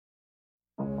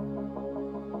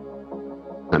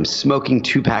I'm smoking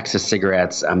 2 packs of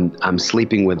cigarettes. I'm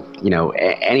sleeping with,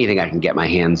 anything I can get my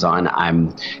hands on.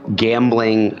 I'm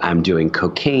gambling. I'm doing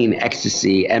cocaine,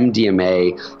 ecstasy,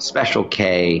 MDMA, Special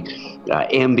K,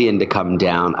 Ambien to come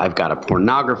down. I've got a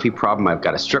pornography problem. I've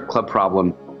got a strip club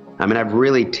problem. I mean, I've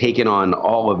really taken on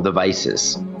all of the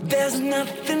vices. There's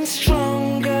nothing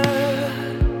stronger,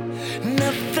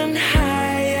 nothing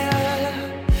higher.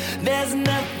 There's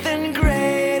nothing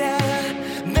greater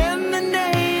than the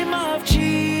name of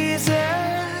Jesus.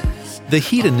 The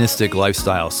hedonistic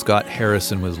lifestyle Scott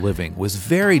Harrison was living was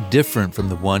very different from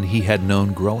the one he had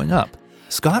known growing up.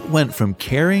 Scott went from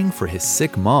caring for his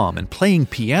sick mom and playing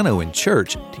piano in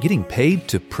church to getting paid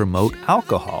to promote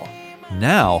alcohol.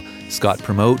 Now, Scott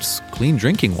promotes clean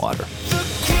drinking water.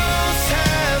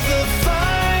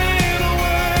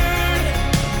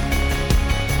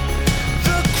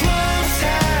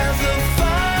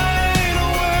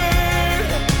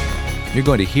 You're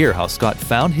going to hear how Scott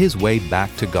found his way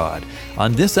back to God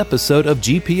on this episode of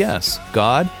GPS,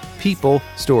 God, People,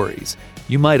 Stories.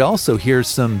 You might also hear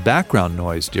some background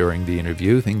noise during the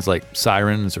interview, things like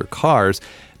sirens or cars,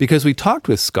 because we talked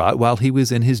with Scott while he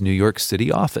was in his New York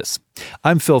City office.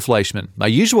 I'm Phil Fleischman. My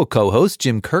usual co-host,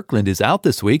 Jim Kirkland, is out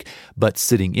this week, but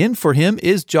sitting in for him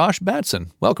is Josh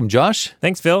Batson. Welcome, Josh.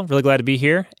 Thanks, Phil. Really glad to be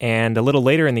here. And a little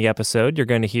later in the episode, you're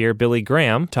going to hear Billy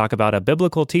Graham talk about a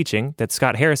biblical teaching that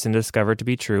Scott Harrison discovered to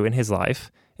be true in his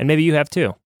life. And maybe you have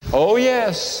too. Oh,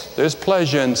 yes, there's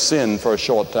pleasure in sin for a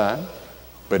short time,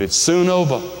 but it's soon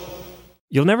over.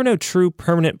 You'll never know true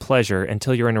permanent pleasure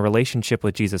until you're in a relationship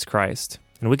with Jesus Christ.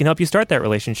 And we can help you start that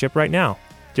relationship right now.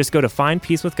 Just go to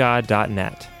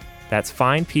findpeacewithgod.net. That's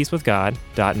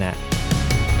findpeacewithgod.net.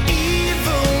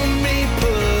 Evil may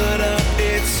put up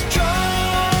its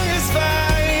strongest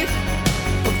fight,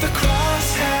 but the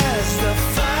cross has the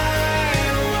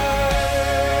final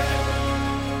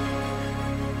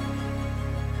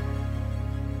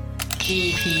word.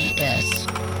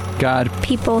 GPS. God.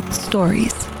 People.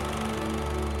 Stories.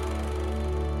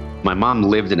 My mom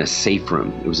lived in a safe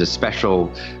room. It was a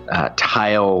special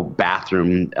tile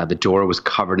bathroom. The door was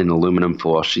covered in aluminum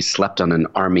foil. She slept on an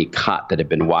army cot that had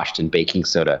been washed in baking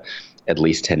soda at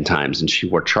least 10 times. And she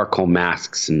wore charcoal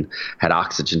masks and had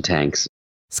oxygen tanks.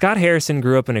 Scott Harrison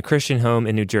grew up in a Christian home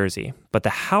in New Jersey, but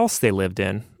the house they lived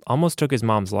in almost took his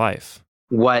mom's life.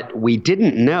 What we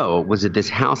didn't know was that this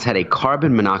house had a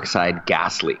carbon monoxide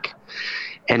gas leak.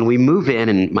 And we move in,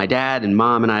 and my dad and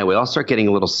mom and I, we all start getting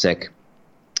a little sick.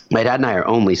 My dad and I are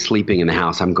only sleeping in the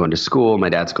house. I'm going to school. My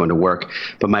dad's going to work.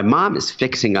 But my mom is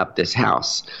fixing up this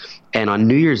house. And on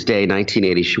New Year's Day,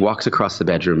 1980, she walks across the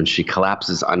bedroom and she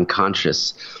collapses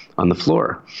unconscious on the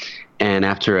floor. And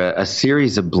after a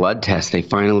series of blood tests, they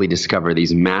finally discover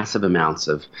these massive amounts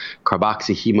of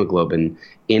carboxyhemoglobin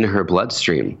in her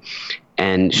bloodstream.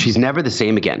 And she's never the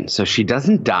same again. So she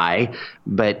doesn't die,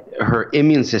 but her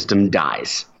immune system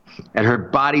dies. And her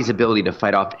body's ability to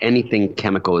fight off anything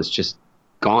chemical is just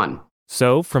gone.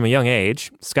 So, from a young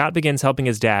age, Scott begins helping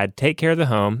his dad take care of the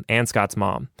home and Scott's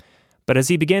mom. But as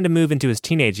he began to move into his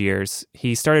teenage years,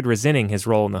 he started resenting his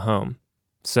role in the home.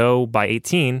 So, by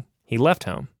 18, he left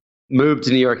home. Moved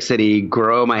to New York City,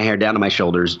 grow my hair down to my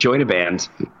shoulders, join a band,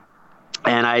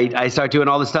 and I start doing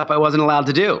all the stuff I wasn't allowed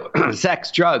to do.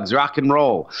 Sex, drugs, rock and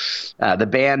roll. The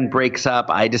band breaks up.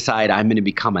 I decide I'm going to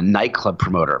become a nightclub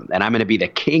promoter, and I'm going to be the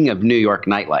king of New York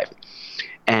nightlife.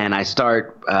 And I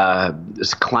start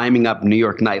climbing up New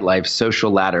York nightlife's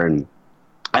social ladder, and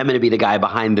I'm going to be the guy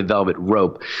behind the velvet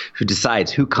rope who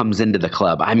decides who comes into the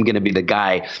club. I'm going to be the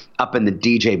guy up in the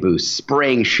DJ booth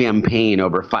spraying champagne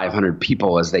over 500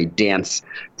 people as they dance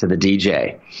to the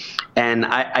DJ. And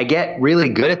I get really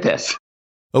good at this.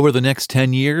 Over the next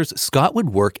 10 years, Scott would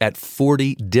work at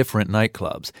 40 different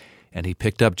nightclubs, and he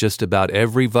picked up just about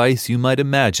every vice you might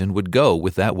imagine would go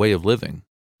with that way of living.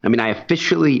 I mean, I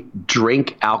officially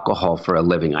drink alcohol for a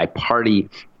living. I party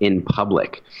in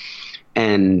public.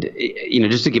 And,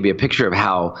 just to give you a picture of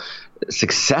how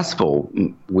successful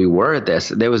we were at this,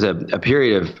 there was a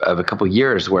period of a couple of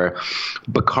years where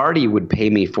Bacardi would pay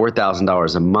me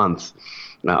 $4,000 a month,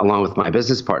 along with my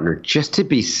business partner, just to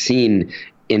be seen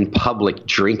in public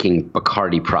drinking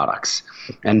Bacardi products.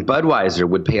 And Budweiser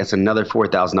would pay us another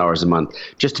 $4,000 a month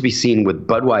just to be seen with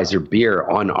Budweiser beer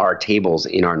on our tables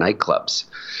in our nightclubs.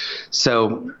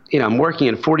 So, I'm working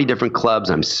in 40 different clubs.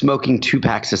 I'm smoking 2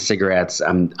 packs of cigarettes.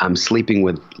 I'm sleeping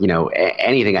with,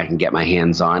 anything I can get my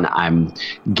hands on. I'm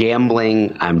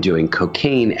gambling. I'm doing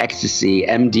cocaine, ecstasy,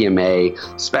 MDMA,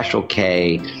 Special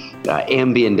K,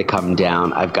 Ambien to come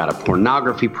down. I've got a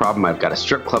pornography problem. I've got a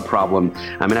strip club problem.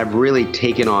 I mean, I've really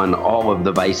taken on all of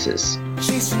the vices.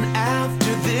 Chasing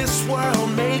after this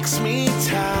world makes me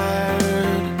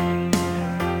tired.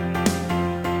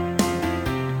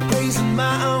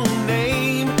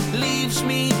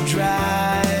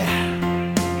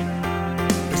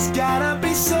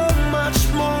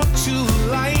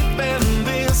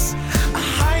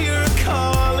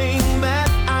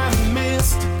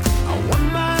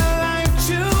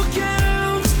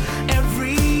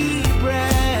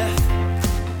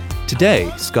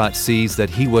 Today, Scott sees that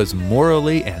he was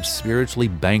morally and spiritually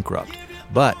bankrupt.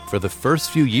 But for the first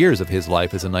few years of his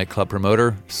life as a nightclub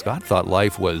promoter, Scott thought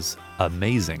life was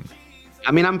amazing.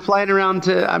 I mean, I'm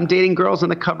dating girls on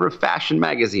the cover of fashion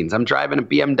magazines. I'm driving a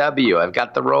BMW. I've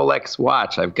got the Rolex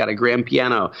watch. I've got a grand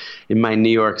piano in my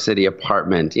New York City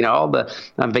apartment.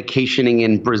 I'm vacationing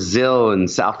in Brazil and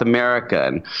South America.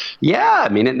 And yeah, I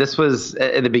mean, this was,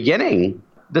 at the beginning,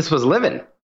 this was living.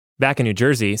 Back in New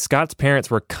Jersey, Scott's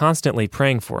parents were constantly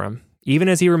praying for him, even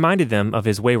as he reminded them of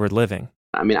his wayward living.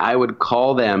 I mean, I would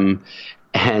call them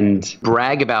and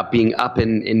brag about being up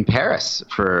in Paris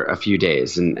for a few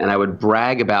days. And I would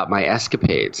brag about my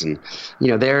escapades. And,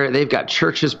 they've got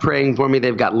churches praying for me.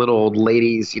 They've got little old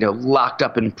ladies, locked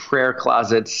up in prayer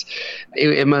closets.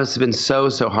 It must have been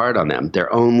so hard on them.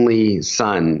 Their only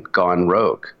son gone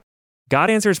rogue. God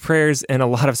answers prayers in a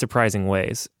lot of surprising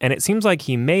ways. And it seems like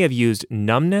he may have used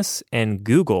numbness and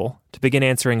Google to begin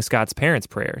answering Scott's parents'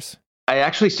 prayers. I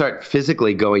actually start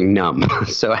physically going numb.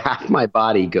 So half my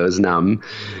body goes numb.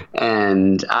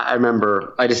 And I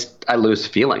remember I lose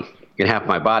feeling in half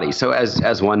my body. So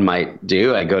as one might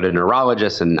do, I go to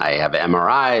neurologists and I have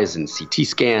MRIs and CT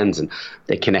scans and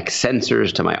they connect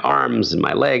sensors to my arms and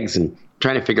my legs and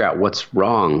trying to figure out what's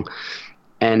wrong.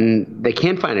 And they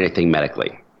can't find anything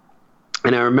medically.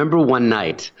 And I remember one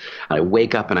night, I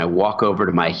wake up and I walk over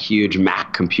to my huge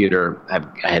Mac computer.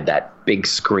 I had that big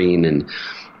screen and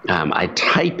I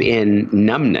type in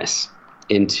numbness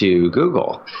into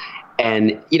Google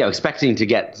and, expecting to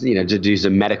get, to do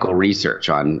some medical research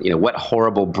on, what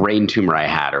horrible brain tumor I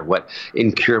had or what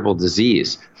incurable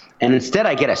disease. And instead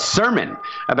I get a sermon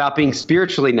about being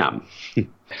spiritually numb.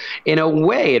 In a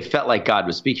way, it felt like God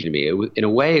was speaking to me. In a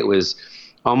way, it was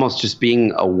almost just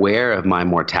being aware of my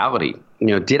mortality.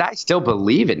 Did I still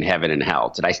believe in heaven and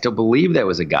hell? Did I still believe there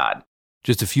was a God?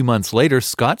 Just a few months later,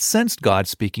 Scott sensed God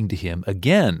speaking to him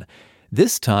again.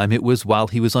 This time it was while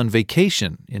he was on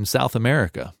vacation in South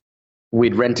America.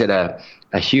 We'd rented a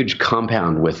huge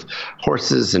compound with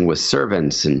horses and with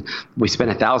servants, and we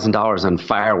spent $1,000 on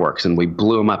fireworks, and we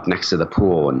blew them up next to the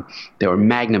pool. And there were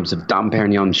magnums of Dom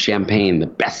Perignon champagne, the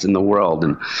best in the world.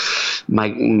 And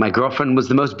my girlfriend was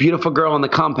the most beautiful girl on the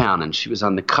compound, and she was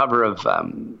on the cover of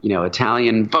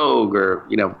Italian Vogue or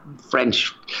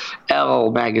French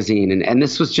Elle magazine, and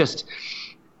this was just.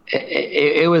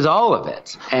 It was all of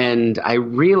it. And I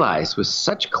realized with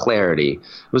such clarity,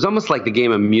 it was almost like the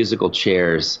game of musical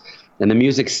chairs, and the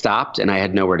music stopped and I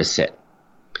had nowhere to sit.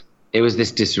 It was this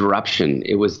disruption.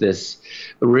 It was this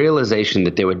realization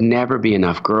that there would never be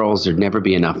enough girls, there'd never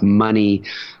be enough money,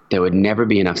 there would never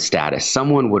be enough status.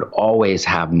 Someone would always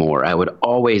have more. I would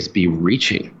always be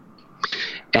reaching.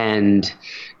 And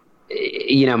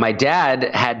my dad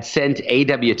had sent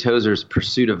A.W. Tozer's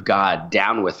Pursuit of God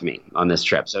down with me on this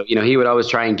trip. So, he would always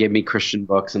try and give me Christian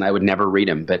books and I would never read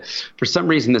them. But for some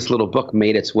reason, this little book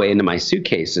made its way into my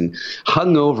suitcase and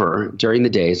hung over during the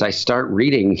days. I start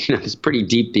reading, this pretty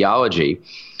deep theology,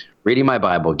 reading my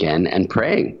Bible again and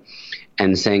praying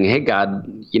and saying, hey,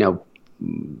 God,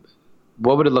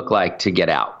 what would it look like to get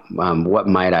out? What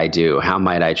might I do? How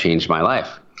might I change my life?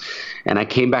 And I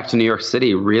came back to New York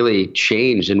City really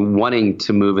changed and wanting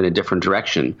to move in a different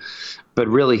direction, but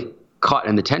really caught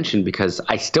in the tension because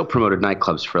I still promoted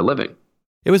nightclubs for a living.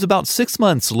 It was about 6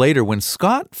 months later when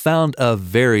Scott found a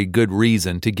very good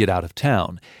reason to get out of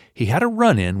town. He had a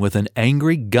run-in with an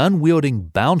angry, gun-wielding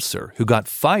bouncer who got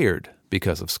fired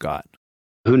because of Scott.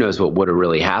 Who knows what would have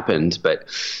really happened, but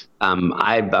I'm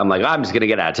like, I'm just going to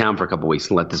get out of town for a couple of weeks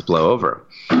and let this blow over.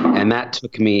 And that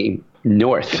took me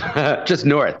north, just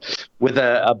north, with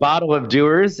a bottle of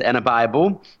Dewar's and a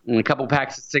Bible and a couple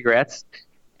packs of cigarettes.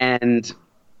 And,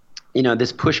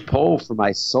 this push-pull for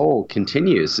my soul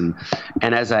continues. And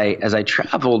as I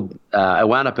traveled, I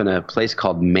wound up in a place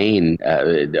called Maine,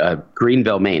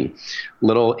 Greenville, Maine,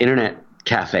 little internet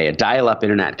cafe, a dial-up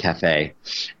internet cafe.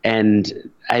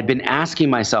 And I'd been asking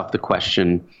myself the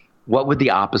question, what would the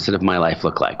opposite of my life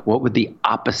look like? What would the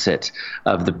opposite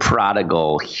of the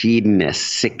prodigal, hedonist,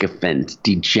 sycophant,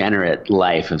 degenerate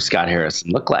life of Scott Harrison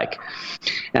look like?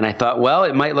 And I thought, well,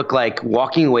 it might look like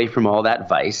walking away from all that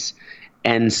vice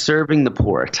and serving the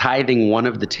poor, tithing one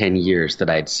of the 10 years that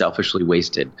I had selfishly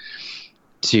wasted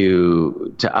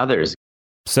to others.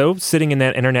 So, sitting in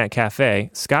that internet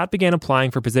cafe, Scott began applying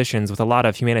for positions with a lot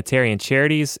of humanitarian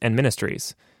charities and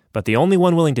ministries. But the only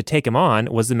one willing to take him on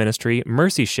was the ministry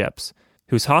Mercy Ships,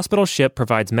 whose hospital ship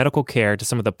provides medical care to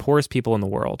some of the poorest people in the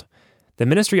world. The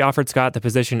ministry offered Scott the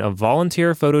position of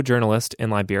volunteer photojournalist in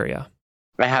Liberia.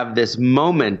 I have this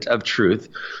moment of truth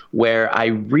where I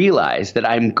realize that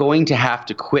I'm going to have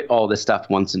to quit all this stuff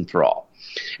once and for all.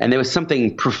 And there was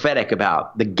something prophetic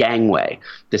about the gangway,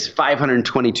 this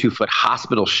 522-foot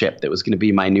hospital ship that was going to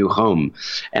be my new home.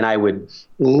 And I would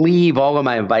leave all of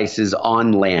my vices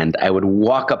on land. I would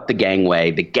walk up the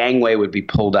gangway would be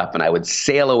pulled up, and I would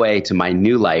sail away to my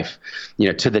new life,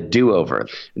 to the do-over.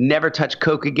 Never touch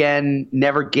coke again,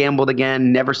 never gambled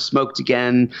again, never smoked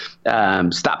again,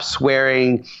 stopped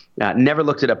swearing, never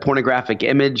looked at a pornographic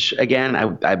image again.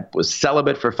 I was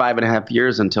celibate for 5.5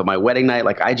 years until my wedding night.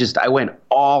 I went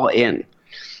all in.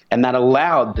 And that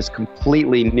allowed this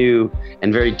completely new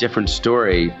and very different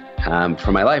story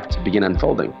for my life to begin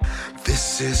unfolding.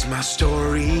 This is my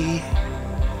story.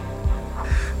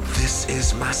 This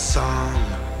is my song.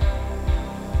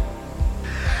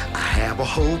 I have a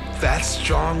hope that's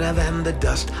stronger than the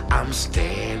dust I'm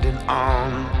standing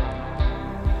on.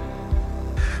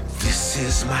 This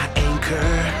is my anchor,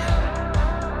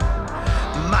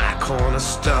 my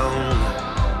cornerstone.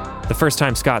 The first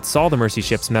time Scott saw the Mercy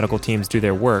Ship's medical teams do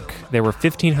their work, there were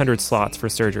 1,500 slots for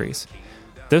surgeries.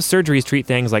 Those surgeries treat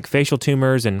things like facial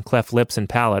tumors and cleft lips and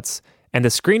palates, and the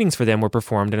screenings for them were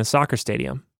performed in a soccer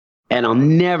stadium. And I'll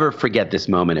never forget this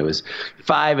moment. It was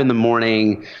 5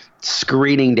 a.m,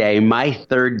 screening day, my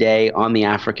third day on the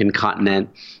African continent.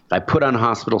 I put on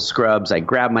hospital scrubs. I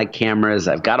grabbed my cameras.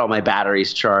 I've got all my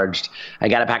batteries charged. I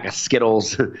got a pack of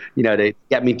Skittles, to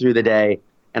get me through the day.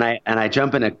 And I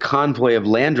jump in a convoy of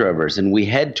Land Rovers, and we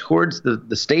head towards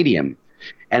the stadium.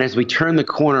 And as we turn the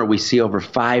corner, we see over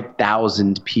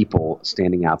 5,000 people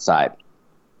standing outside.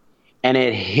 And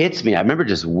it hits me. I remember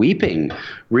just weeping,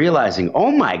 realizing,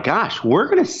 oh my gosh, we're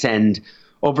going to send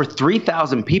over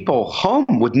 3,000 people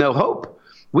home with no hope.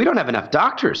 We don't have enough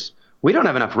doctors. We don't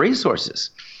have enough resources.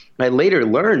 I later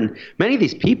learned many of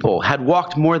these people had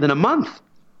walked more than a month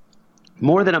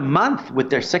with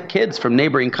their sick kids from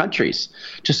neighboring countries,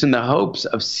 just in the hopes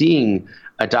of seeing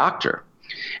a doctor.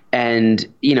 And,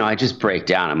 I just break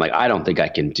down. I'm like, I don't think I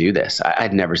can do this.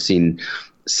 I'd never seen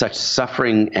such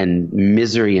suffering and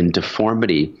misery and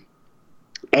deformity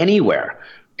anywhere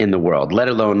in the world, let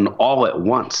alone all at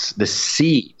once, the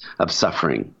sea of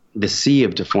suffering, the sea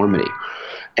of deformity.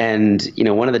 And,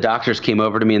 one of the doctors came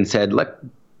over to me and said, look,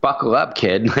 buckle up,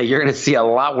 kid. You're going to see a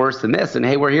lot worse than this. And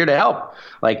hey, we're here to help.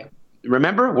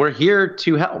 Remember, we're here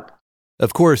to help.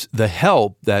 Of course, the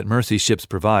help that Mercy Ships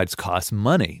provides costs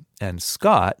money, and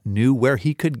Scott knew where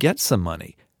he could get some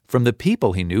money from the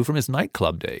people he knew from his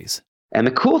nightclub days. And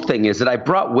the cool thing is that I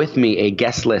brought with me a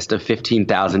guest list of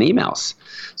 15,000 emails.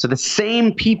 So the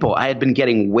same people I had been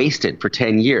getting wasted for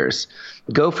 10 years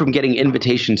go from getting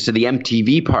invitations to the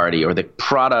MTV party or the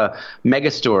Prada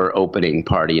Megastore opening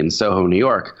party in Soho, New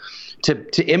York,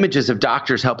 to images of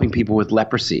doctors helping people with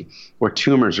leprosy or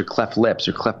tumors or cleft lips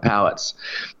or cleft palates.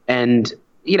 And,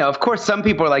 of course, some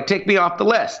people are like, take me off the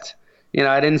list.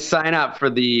 I didn't sign up for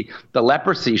the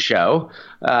leprosy show.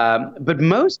 But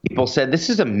most people said, this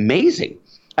is amazing.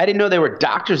 I didn't know there were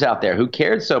doctors out there who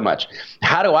cared so much.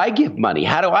 How do I give money?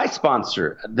 How do I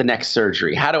sponsor the next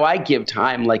surgery? How do I give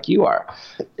time like you are?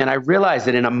 And I realized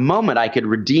that in a moment I could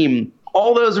redeem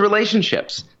all those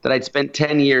relationships that I'd spent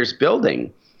 10 years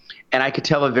building. And I could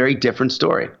tell a very different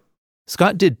story.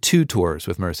 Scott did 2 tours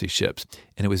with Mercy Ships,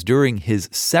 and it was during his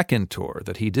second tour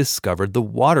that he discovered the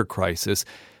water crisis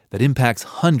that impacts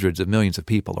hundreds of millions of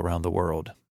people around the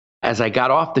world. As I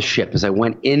got off the ship, as I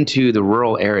went into the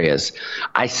rural areas,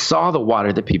 I saw the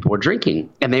water that people were drinking.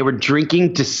 And they were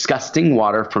drinking disgusting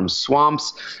water from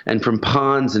swamps and from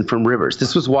ponds and from rivers.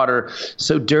 This was water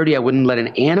so dirty I wouldn't let an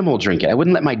animal drink it. I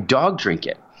wouldn't let my dog drink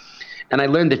it. And I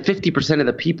learned that 50% of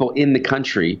the people in the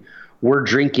country were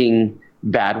drinking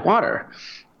bad water.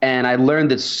 And I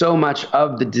learned that so much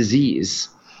of the disease,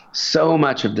 so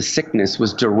much of the sickness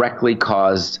was directly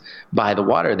caused by the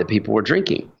water that people were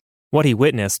drinking. What he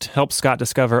witnessed helped Scott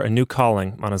discover a new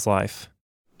calling on his life.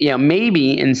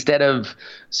 Maybe instead of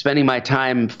spending my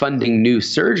time funding new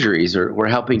surgeries or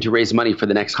helping to raise money for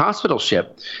the next hospital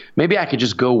ship, maybe I could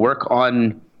just go work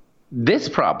on this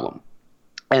problem.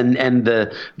 And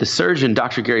the surgeon,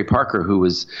 Dr. Gary Parker, who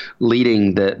was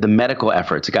leading the medical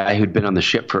efforts, a guy who'd been on the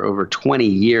ship for over 20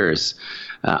 years,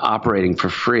 operating for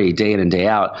free day in and day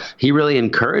out, he really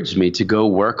encouraged me to go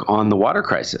work on the water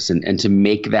crisis and to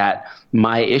make that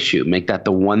my issue, make that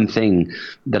the one thing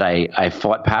that I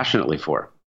fought passionately for.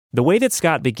 The way that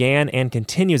Scott began and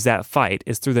continues that fight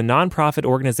is through the nonprofit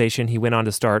organization he went on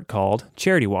to start called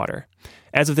Charity Water.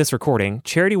 As of this recording,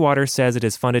 Charity Water says it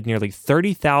has funded nearly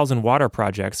 30,000 water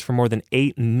projects for more than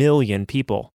 8 million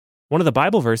people. One of the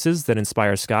Bible verses that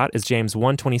inspires Scott is James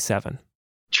 1:27.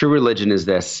 True religion is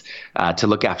this, to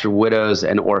look after widows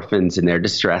and orphans in their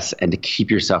distress and to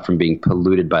keep yourself from being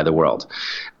polluted by the world.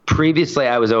 Previously,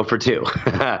 I was 0 for 2.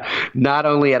 Not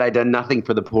only had I done nothing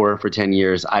for the poor for 10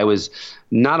 years,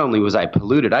 not only was I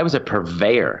polluted, I was a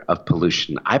purveyor of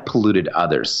pollution. I polluted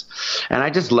others. And I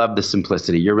just love the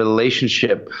simplicity, your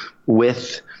relationship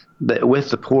with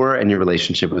the poor and your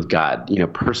relationship with God,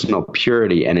 personal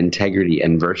purity and integrity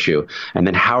and virtue. And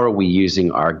then how are we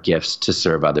using our gifts to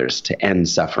serve others, to end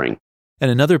suffering?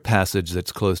 And another passage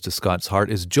that's close to Scott's heart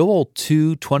is Joel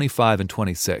 2:25 and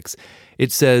 26.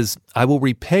 It says, "I will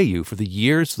repay you for the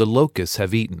years the locusts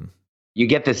have eaten." You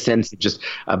get this sense of just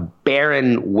a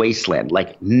barren wasteland,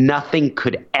 like nothing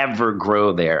could ever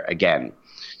grow there again.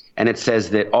 And it says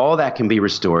that all that can be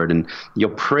restored, and you'll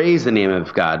praise the name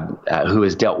of God who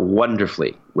has dealt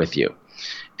wonderfully with you.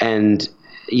 And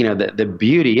the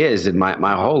beauty is that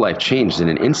my whole life changed in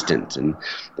an instant. And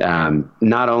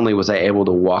not only was I able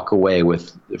to walk away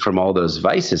from all those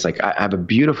vices, like I have a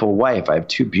beautiful wife, I have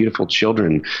 2 beautiful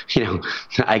children.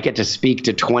 I get to speak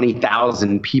to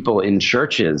 20,000 people in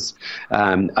churches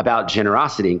about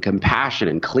generosity and compassion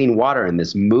and clean water and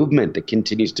this movement that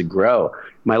continues to grow.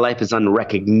 My life is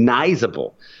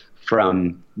unrecognizable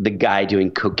from the guy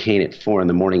doing cocaine at 4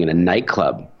 a.m. in a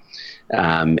nightclub.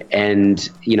 I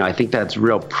think that's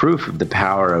real proof of the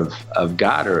power of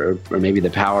God, or maybe the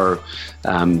power,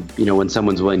 when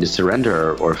someone's willing to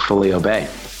surrender or fully obey.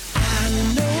 I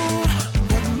know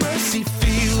what mercy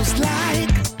feels like.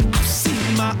 I've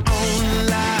seen my own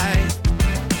life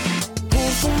pull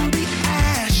from the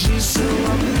ashes, so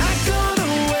I'm not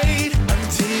gonna wait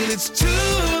until it's too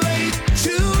late,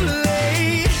 too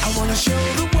late. I wanna show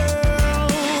the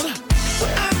world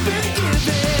what I've been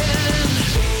given.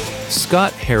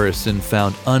 Scott Harrison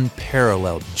found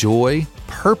unparalleled joy,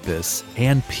 purpose,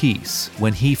 and peace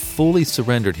when he fully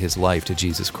surrendered his life to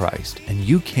Jesus Christ, and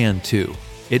you can too.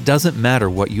 It doesn't matter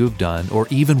what you have done or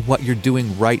even what you're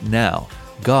doing right now.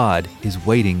 God is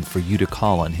waiting for you to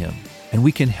call on Him, and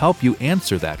we can help you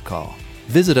answer that call.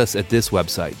 Visit us at this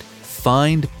website,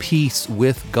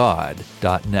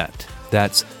 findpeacewithgod.net.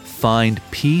 That's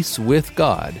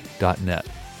findpeacewithgod.net.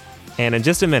 And in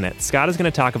just a minute, Scott is going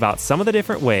to talk about some of the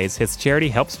different ways his charity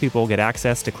helps people get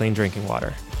access to clean drinking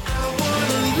water.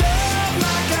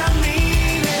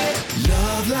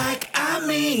 Love like I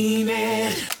mean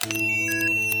it.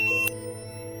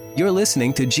 You're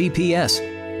listening to GPS,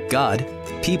 God,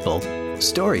 People,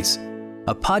 Stories,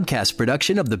 a podcast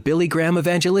production of the Billy Graham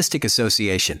Evangelistic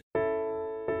Association.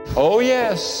 Oh,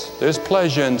 yes, there's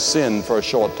pleasure in sin for a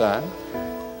short time,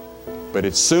 but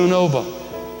it's soon over.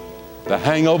 The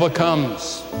hangover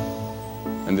comes,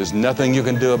 and there's nothing you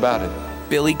can do about it.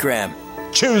 Billy Graham.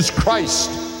 Choose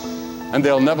Christ, and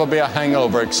there'll never be a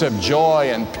hangover except joy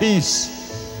and peace.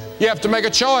 You have to make a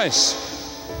choice.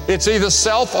 It's either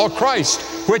self or Christ.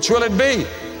 Which will it be?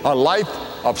 A life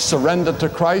of surrender to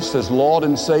Christ as Lord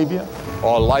and Savior,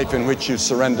 or a life in which you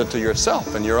surrender to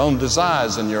yourself and your own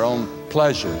desires and your own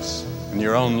pleasures and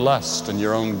your own lust and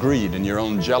your own greed and your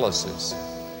own jealousies?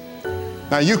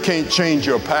 Now, you can't change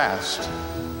your past,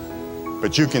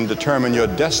 but you can determine your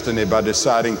destiny by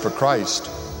deciding for Christ.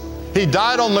 He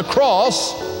died on the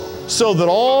cross so that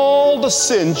all the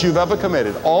sins you've ever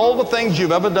committed, all the things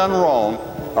you've ever done wrong,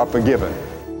 are forgiven.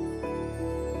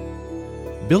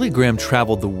 Billy Graham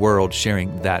traveled the world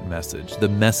sharing that message, the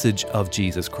message of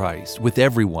Jesus Christ, with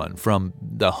everyone from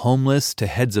the homeless to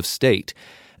heads of state.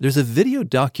 There's a video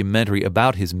documentary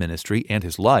about his ministry and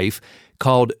his life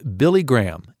called Billy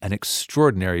Graham, An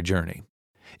Extraordinary Journey.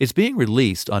 It's being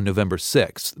released on November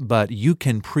 6th, but you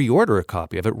can pre-order a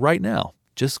copy of it right now.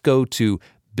 Just go to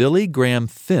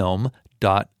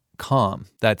billygrahamfilm.com.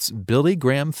 That's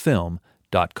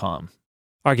billygrahamfilm.com.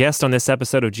 Our guest on this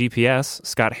episode of GPS,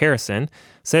 Scott Harrison,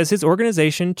 says his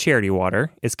organization, Charity Water,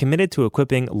 is committed to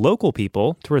equipping local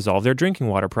people to resolve their drinking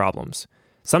water problems.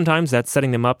 Sometimes that's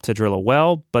setting them up to drill a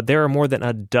well, but there are more than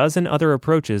a dozen other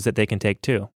approaches that they can take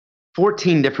too.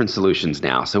 14 different solutions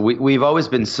now. So we've always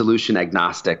been solution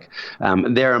agnostic.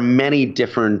 There are many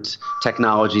different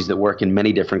technologies that work in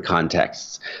many different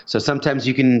contexts. So sometimes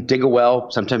you can dig a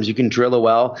well, sometimes you can drill a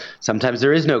well, sometimes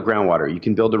there is no groundwater. You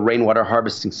can build a rainwater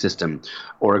harvesting system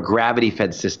or a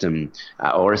gravity-fed system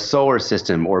or a solar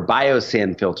system or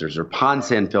biosand filters or pond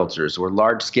sand filters or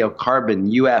large-scale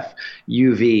carbon, UF,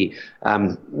 UV,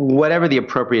 whatever the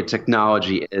appropriate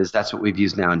technology is, that's what we've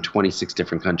used now in 26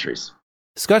 different countries.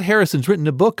 Scott Harrison's written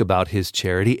a book about his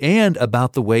charity and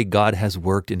about the way God has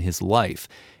worked in his life.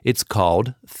 It's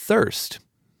called Thirst.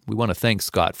 We want to thank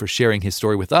Scott for sharing his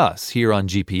story with us here on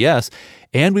GPS,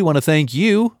 and we want to thank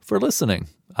you for listening.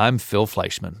 I'm Phil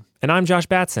Fleischman. And I'm Josh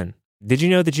Batson. Did you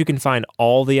know that you can find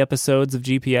all the episodes of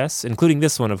GPS, including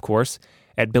this one, of course,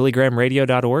 at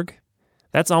billygrahamradio.org?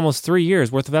 That's almost 3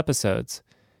 years worth of episodes.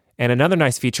 And another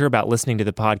nice feature about listening to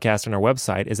the podcast on our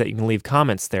website is that you can leave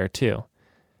comments there too.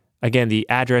 Again, the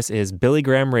address is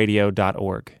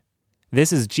billygramradio.org.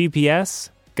 This is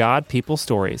GPS, God, People,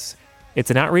 Stories.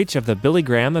 It's an outreach of the Billy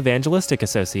Graham Evangelistic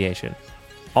Association.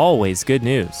 Always good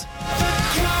news.